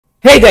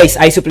Hey guys,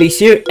 isoPlays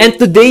here, and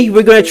today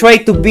we're gonna try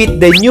to beat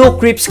the new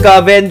Creeps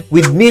Coven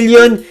with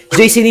Million,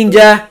 JC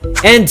Ninja,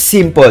 and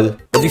Simple.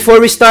 But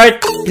before we start,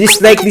 please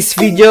like this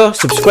video,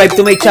 subscribe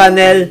to my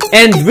channel,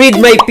 and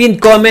read my pinned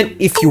comment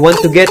if you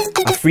want to get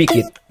a free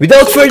kit.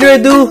 Without further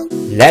ado,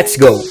 let's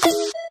go!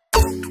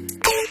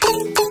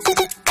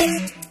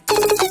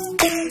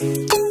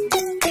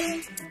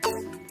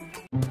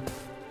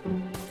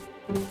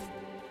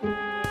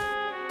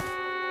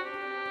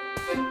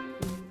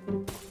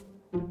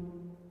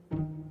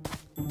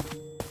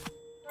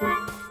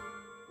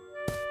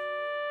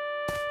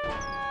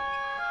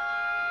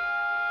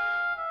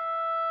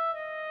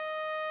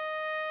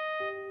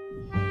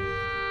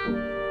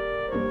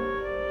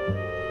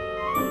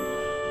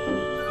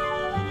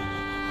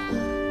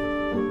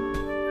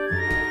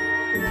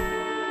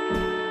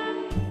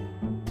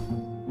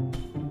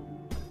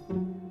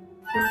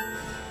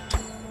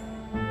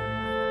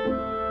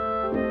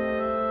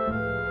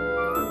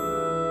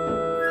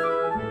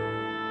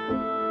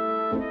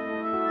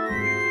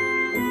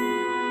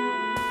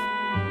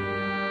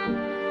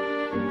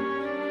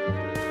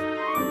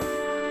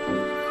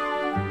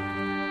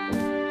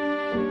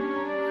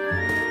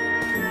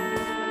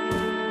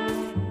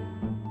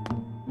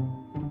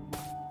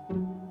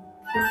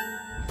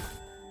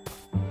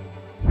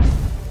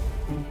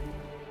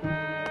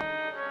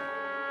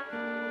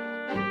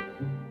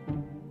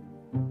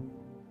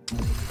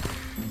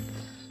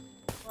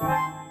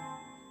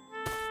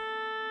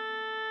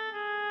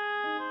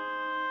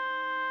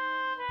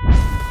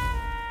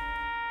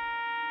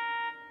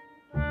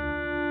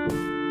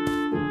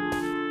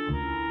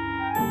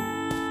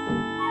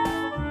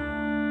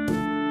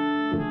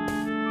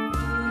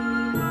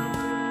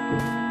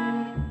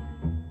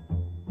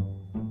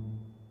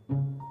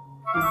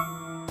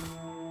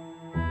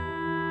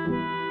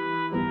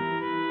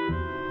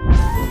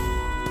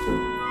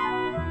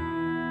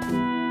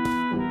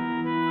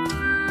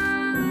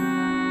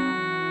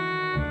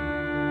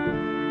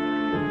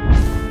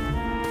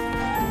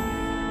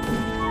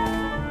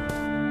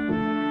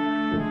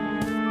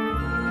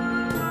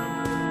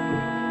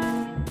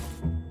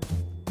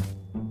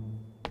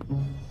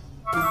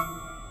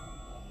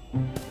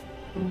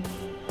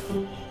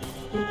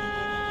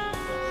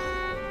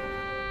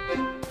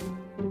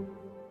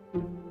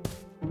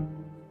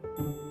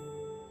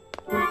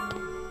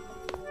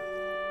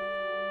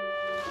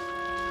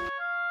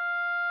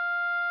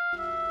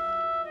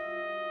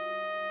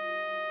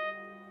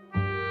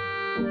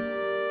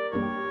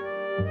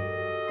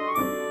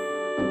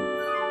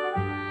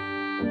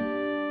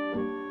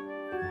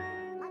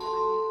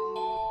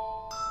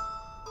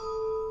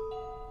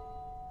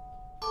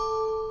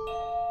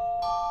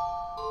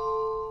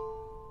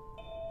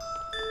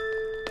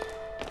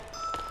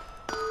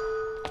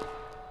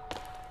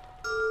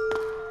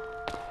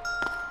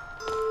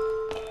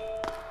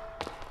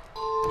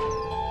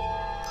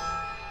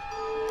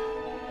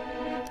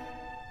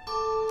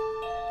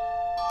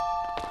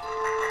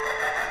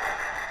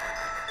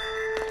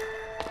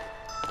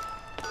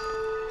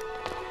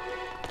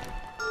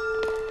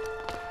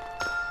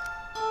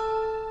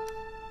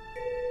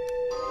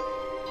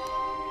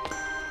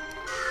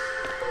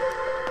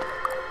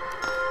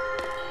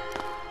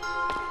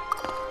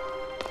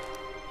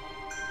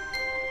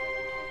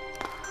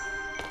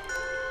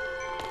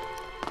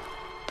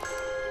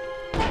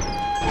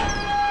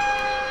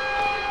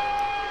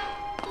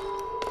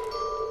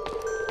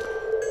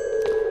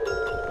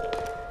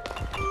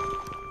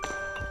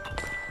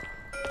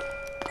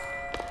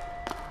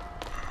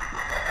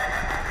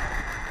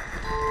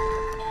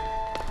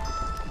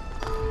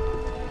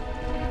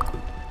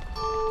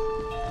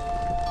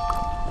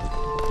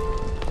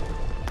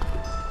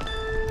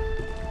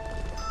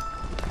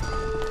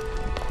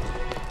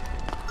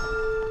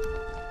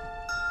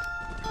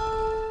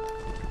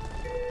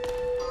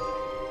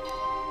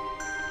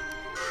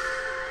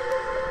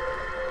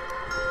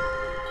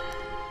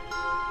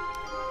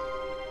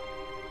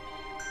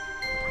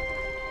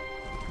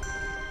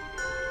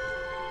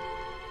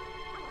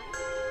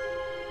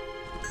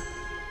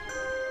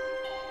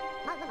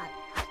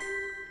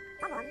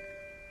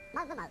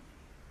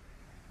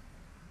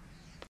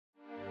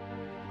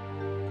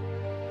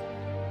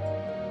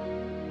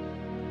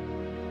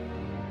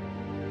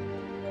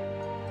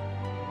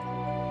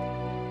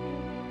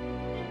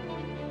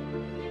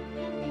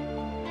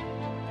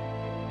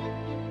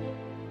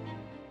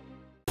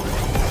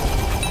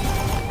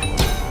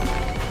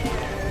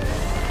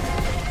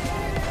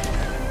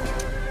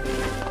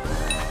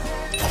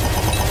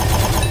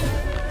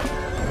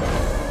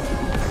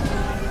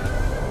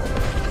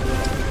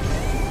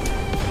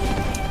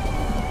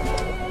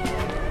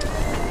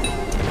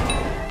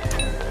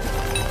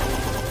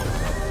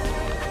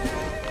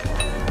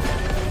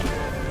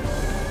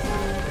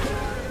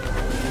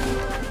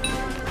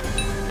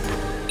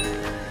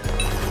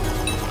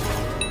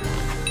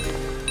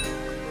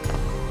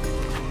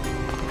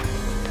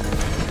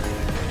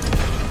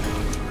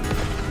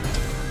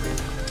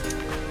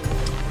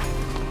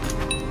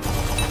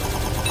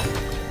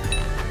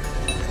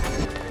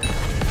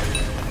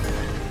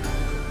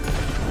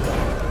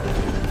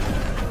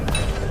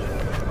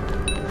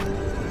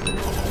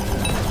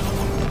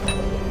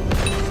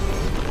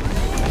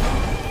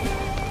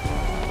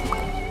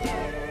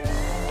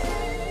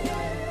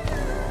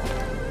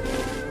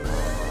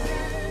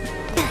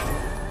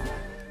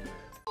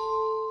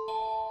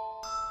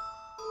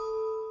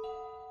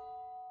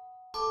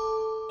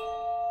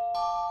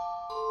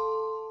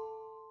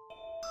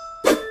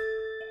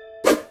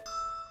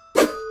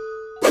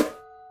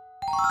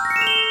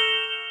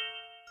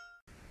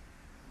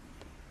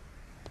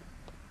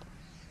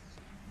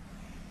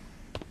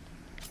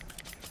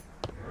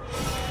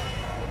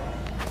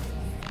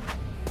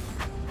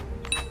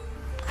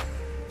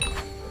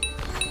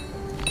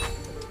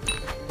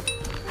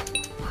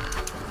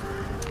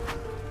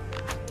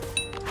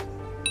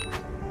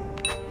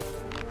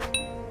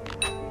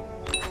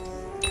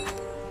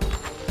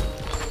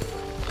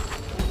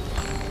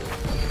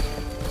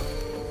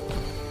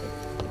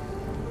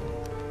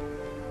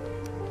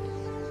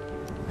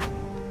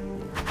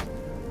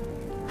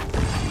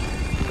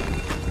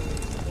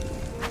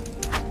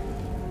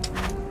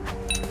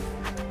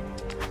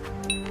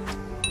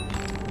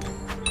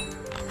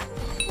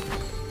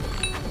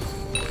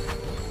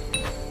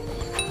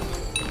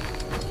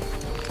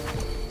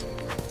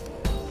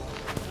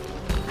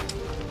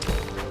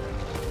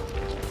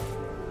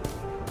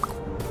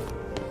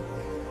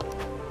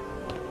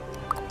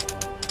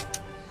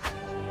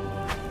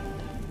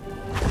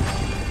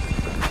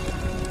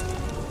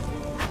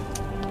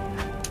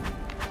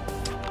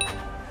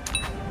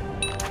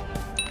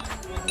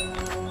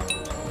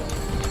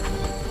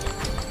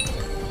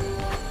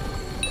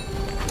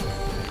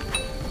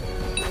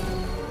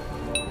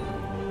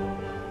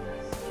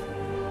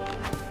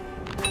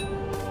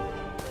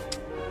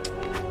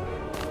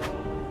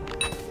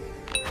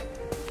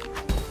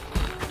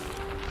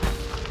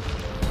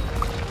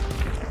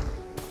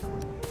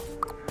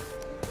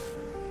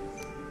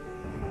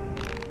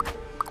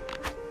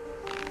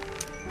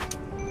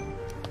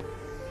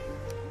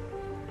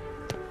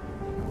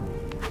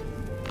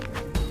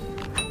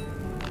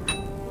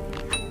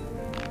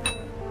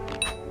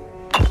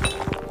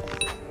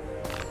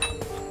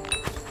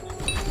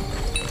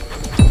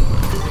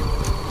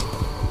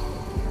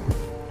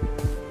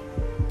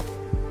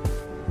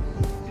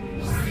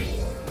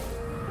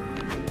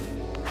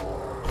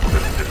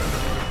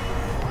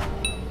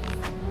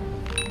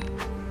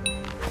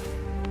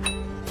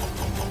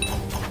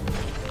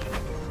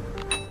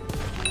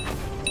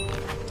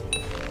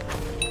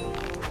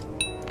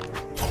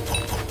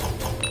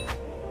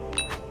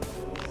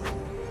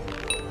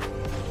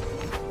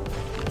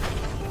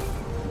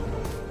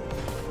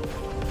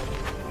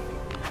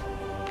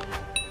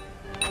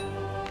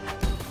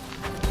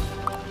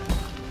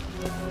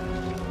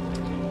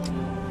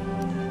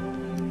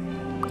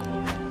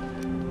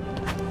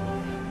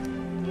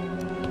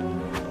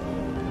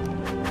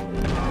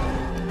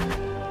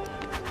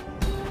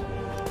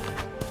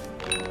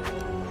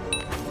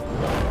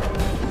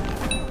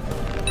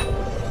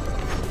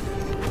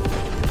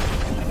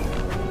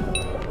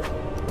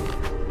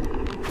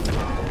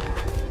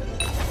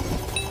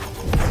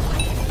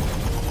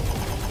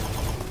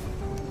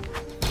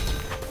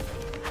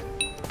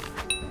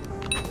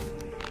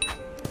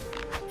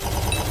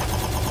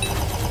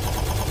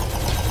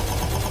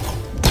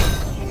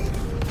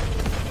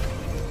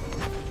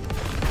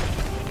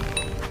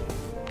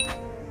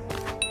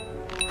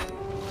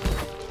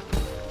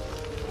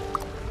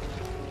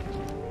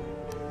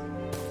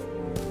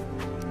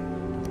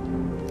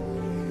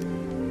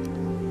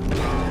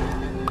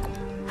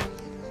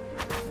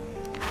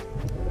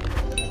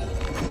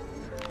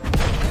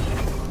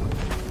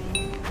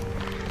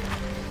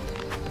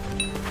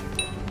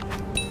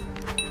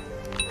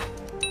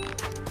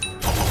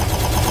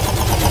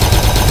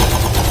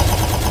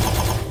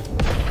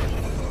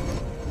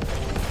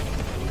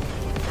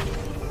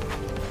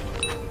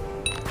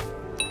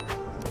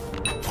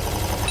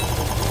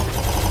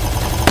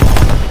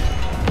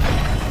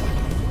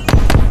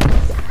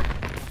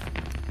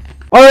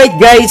 Alright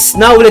guys,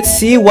 now let's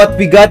see what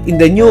we got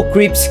in the new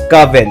Creeps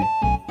Coven.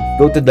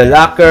 Go to the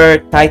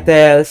locker,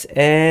 titles,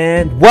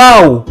 and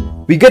wow!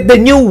 We got the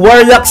new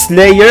Warlock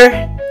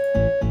Slayer.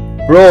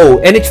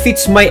 Bro, and it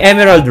fits my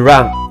emerald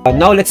rank.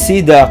 Now let's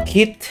see the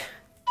kit.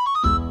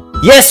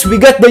 Yes,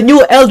 we got the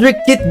new Eldritch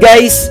kit,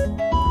 guys.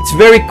 It's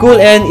very cool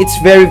and it's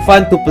very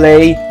fun to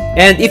play.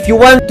 And if you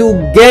want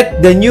to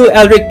get the new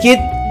Eldritch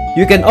kit,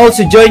 you can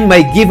also join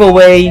my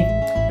giveaway.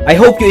 I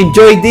hope you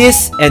enjoyed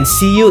this and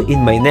see you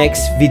in my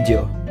next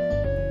video.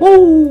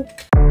 Woo!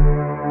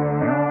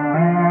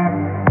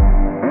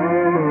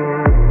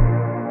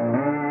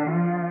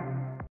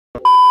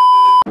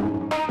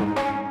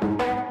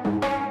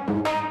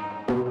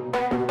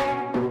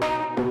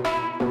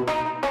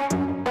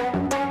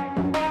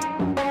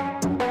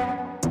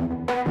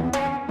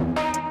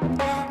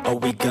 Are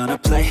we gonna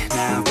play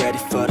now? Ready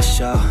for the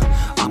show?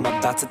 I'm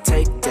about to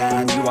take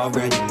down, you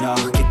already know.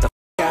 Get the f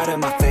out of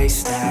my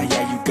face now,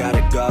 yeah, you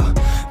gotta go.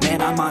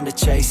 Man, I'm on the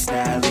chase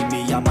now, leave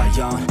me on my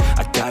own.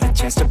 I got a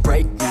chance to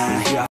break now,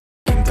 here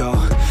I can go.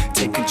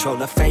 Take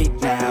control of fate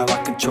now,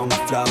 I control my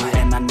flow.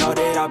 And I know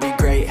that I'll be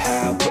great,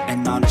 how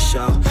putting on a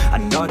show. I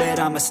know that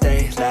I'ma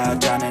stay loud,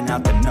 drowning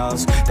out the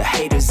noise. The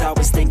haters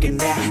always thinking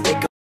that they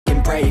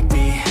can break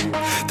me.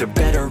 They're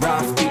better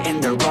off